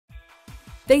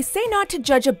They say not to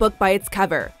judge a book by its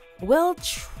cover. We'll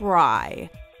try.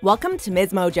 Welcome to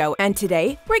MsMojo, and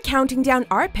today we're counting down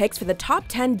our picks for the top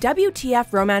 10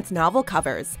 WTF romance novel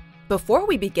covers. Before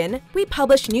we begin, we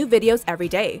publish new videos every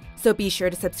day, so be sure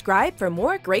to subscribe for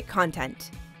more great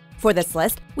content. For this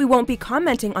list, we won't be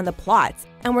commenting on the plots,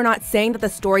 and we're not saying that the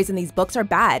stories in these books are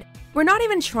bad. We're not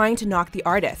even trying to knock the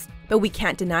artist, but we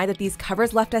can't deny that these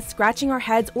covers left us scratching our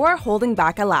heads or holding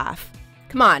back a laugh.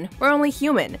 Come on, we're only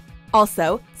human.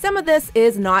 Also, some of this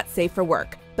is not safe for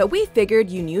work, but we figured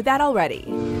you knew that already.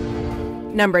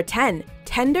 Number 10.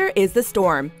 Tender is the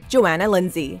Storm, Joanna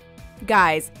Lindsay.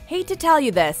 Guys, hate to tell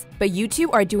you this, but you two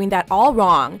are doing that all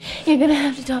wrong. You're gonna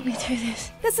have to talk me through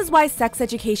this. This is why sex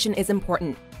education is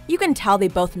important. You can tell they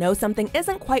both know something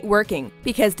isn't quite working,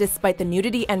 because despite the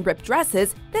nudity and ripped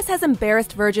dresses, this has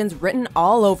embarrassed virgins written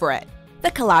all over it.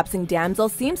 The collapsing damsel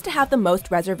seems to have the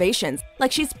most reservations,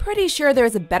 like she's pretty sure there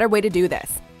is a better way to do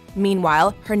this.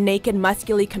 Meanwhile, her naked,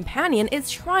 muscular companion is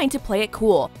trying to play it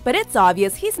cool, but it's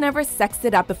obvious he's never sexed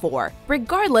it up before,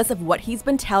 regardless of what he's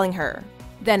been telling her.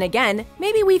 Then again,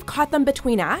 maybe we've caught them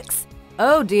between acts?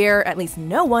 Oh dear, at least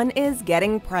no one is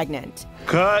getting pregnant.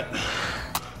 Cut.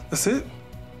 That's it?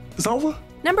 It's over?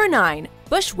 Number 9.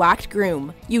 Bushwhacked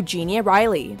Groom, Eugenia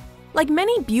Riley. Like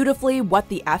many beautifully what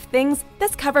the F things,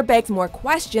 this cover begs more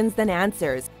questions than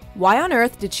answers. Why on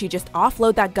earth did she just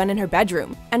offload that gun in her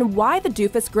bedroom? And why the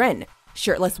doofus grin?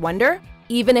 Shirtless wonder?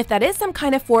 Even if that is some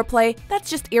kind of foreplay, that's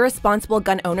just irresponsible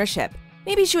gun ownership.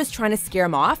 Maybe she was trying to scare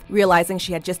him off, realizing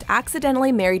she had just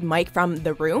accidentally married Mike from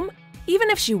The Room? Even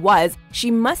if she was,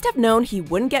 she must have known he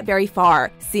wouldn't get very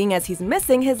far, seeing as he's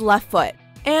missing his left foot.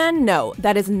 And no,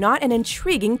 that is not an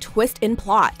intriguing twist in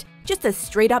plot, just a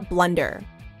straight-up blunder.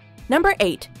 Number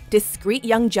 8. Discreet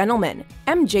Young Gentleman,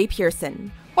 MJ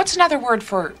Pearson. What's another word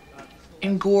for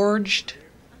engorged?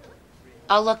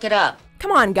 I'll look it up.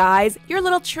 Come on, guys, your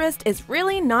little tryst is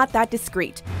really not that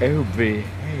discreet. Oh,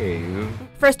 behave.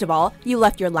 First of all, you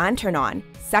left your lantern on.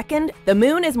 Second, the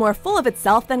moon is more full of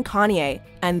itself than Kanye.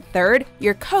 And third,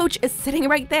 your coach is sitting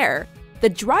right there. The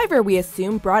driver, we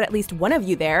assume, brought at least one of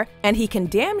you there, and he can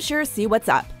damn sure see what's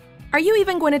up. Are you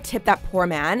even going to tip that poor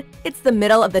man? It's the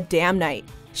middle of the damn night.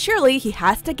 Surely he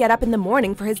has to get up in the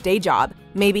morning for his day job.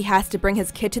 Maybe has to bring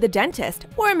his kid to the dentist,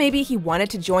 or maybe he wanted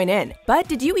to join in. But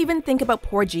did you even think about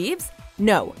poor Jeeves?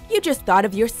 No, you just thought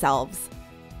of yourselves.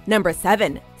 Number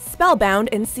 7. Spellbound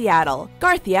in Seattle,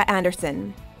 Garthia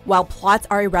Anderson. While plots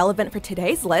are irrelevant for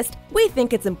today's list, we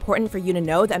think it's important for you to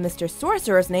know that Mr.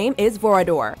 Sorcerer's name is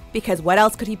Vorador, because what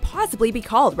else could he possibly be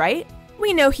called, right?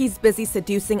 We know he's busy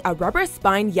seducing a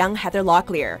rubber-spined young Heather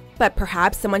Locklear, but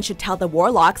perhaps someone should tell the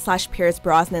Warlock/Pierce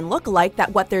Brosnan lookalike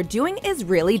that what they're doing is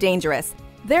really dangerous.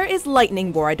 There is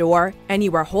lightning, Vorador, and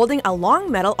you are holding a long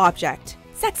metal object.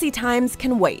 Sexy times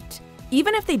can wait.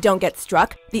 Even if they don't get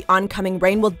struck, the oncoming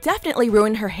rain will definitely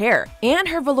ruin her hair and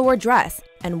her velour dress,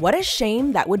 and what a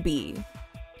shame that would be.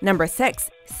 Number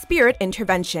 6. Spirit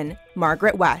Intervention,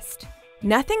 Margaret West.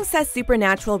 Nothing says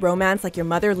supernatural romance like your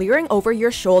mother leering over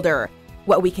your shoulder.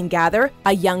 What we can gather,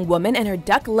 a young woman and her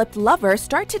duck-lipped lover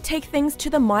start to take things to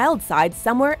the mild side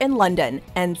somewhere in London,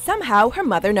 and somehow her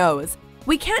mother knows.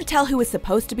 We can't tell who is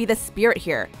supposed to be the spirit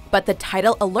here, but the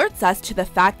title alerts us to the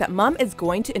fact that Mum is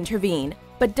going to intervene.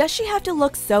 But does she have to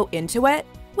look so into it?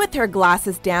 With her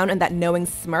glasses down and that knowing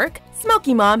smirk,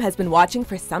 Smoky Mom has been watching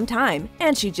for some time,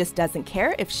 and she just doesn't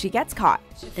care if she gets caught.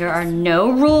 There are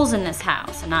no rules in this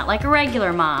house. I'm not like a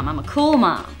regular mom. I'm a cool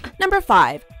mom. Number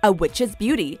 5. A Witch's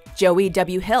Beauty, Joey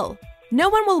W. Hill. No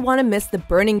one will want to miss the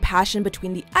burning passion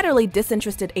between the utterly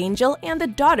disinterested angel and the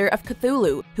daughter of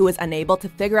Cthulhu, who is unable to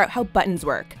figure out how buttons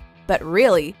work. But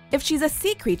really, if she's a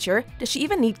sea creature, does she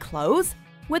even need clothes?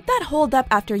 Would that hold up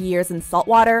after years in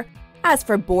saltwater? As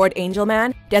for bored Angel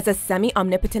Man, does a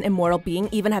semi-omnipotent immortal being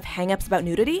even have hang-ups about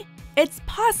nudity? It's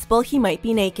possible he might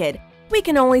be naked. We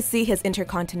can only see his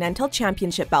Intercontinental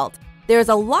Championship belt. There's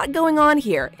a lot going on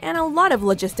here, and a lot of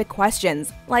logistic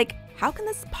questions, like, how can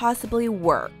this possibly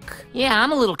work? Yeah,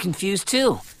 I'm a little confused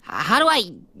too. How do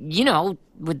I,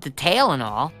 with the tail and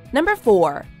all? Number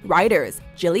 4. Writers,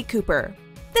 Jilly Cooper.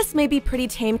 This may be pretty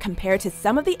tame compared to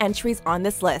some of the entries on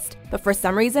this list, but for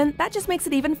some reason, that just makes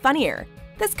it even funnier.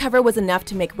 This cover was enough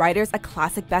to make Writers a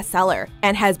classic bestseller,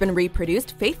 and has been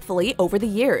reproduced faithfully over the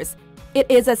years. It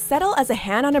is as subtle as a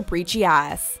hand on a breechy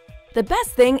ass. The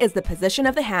best thing is the position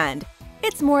of the hand.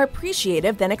 It's more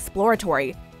appreciative than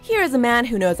exploratory. Here is a man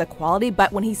who knows a quality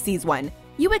butt when he sees one.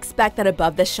 You expect that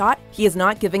above the shot, he is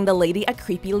not giving the lady a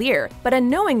creepy leer, but a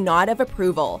knowing nod of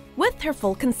approval, with her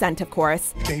full consent, of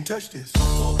course. Can't touch this.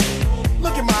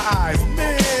 Look at my eyes,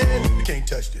 man. You can't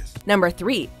touch this. Number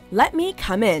 3. Let Me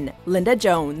Come In, Linda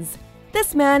Jones.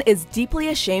 This man is deeply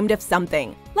ashamed of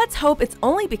something. Let's hope it's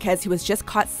only because he was just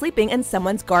caught sleeping in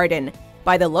someone's garden.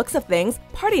 By the looks of things,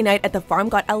 party night at the farm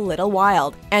got a little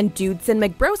wild, and Dudson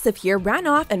McBroseph here ran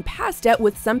off and passed out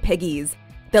with some piggies.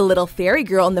 The little fairy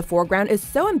girl in the foreground is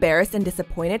so embarrassed and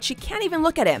disappointed she can't even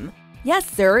look at him. Yes,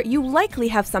 sir, you likely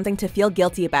have something to feel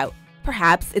guilty about.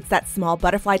 Perhaps it's that small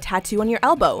butterfly tattoo on your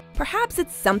elbow. Perhaps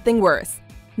it's something worse.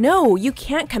 No, you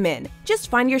can't come in. Just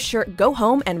find your shirt, go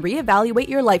home, and reevaluate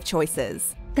your life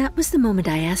choices. That was the moment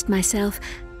I asked myself,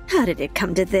 how did it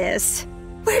come to this?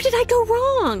 Where did I go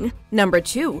wrong? Number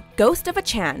 2, Ghost of a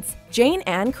Chance, Jane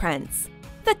Ann Krentz.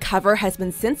 The cover has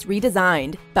been since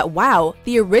redesigned, but wow,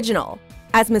 the original.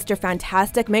 As Mr.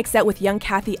 Fantastic makes out with young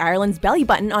Kathy Ireland's belly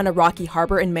button on a rocky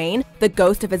harbor in Maine, the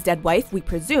ghost of his dead wife, we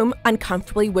presume,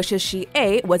 uncomfortably wishes she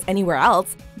A. was anywhere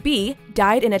else, B.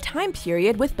 died in a time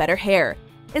period with better hair.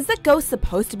 Is the ghost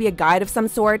supposed to be a guide of some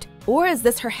sort? Or is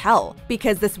this her hell?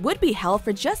 Because this would be hell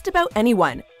for just about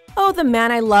anyone. Oh, the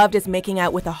man I loved is making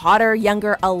out with a hotter,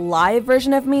 younger, alive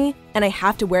version of me, and I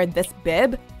have to wear this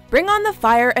bib? Bring on the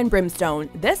fire and brimstone.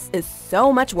 This is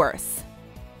so much worse.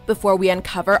 Before we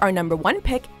uncover our number 1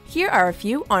 pick, here are a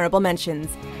few honorable mentions.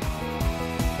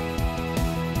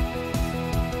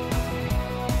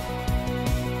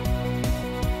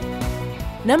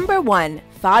 Number 1,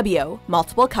 Fabio,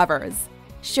 multiple covers.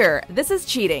 Sure, this is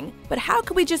cheating, but how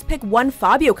could we just pick one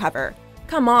Fabio cover?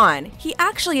 Come on, he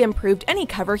actually improved any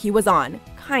cover he was on,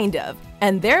 kind of,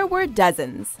 and there were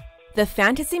dozens. The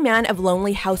fantasy man of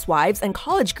lonely housewives and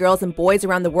college girls and boys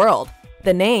around the world.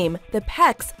 The name, the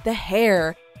pecs, the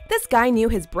hair. This guy knew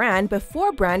his brand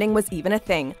before branding was even a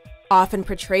thing. Often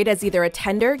portrayed as either a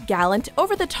tender, gallant,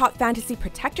 over-the-top fantasy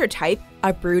protector type,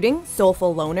 a brooding,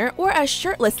 soulful loner, or a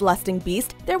shirtless, lusting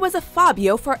beast, there was a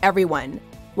Fabio for everyone.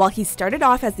 While he started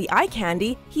off as the eye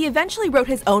candy, he eventually wrote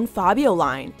his own Fabio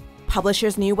line.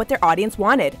 Publishers knew what their audience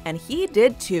wanted, and he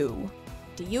did too.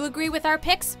 Do you agree with our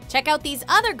picks? Check out these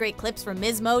other great clips from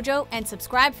MsMojo and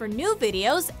subscribe for new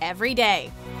videos every day.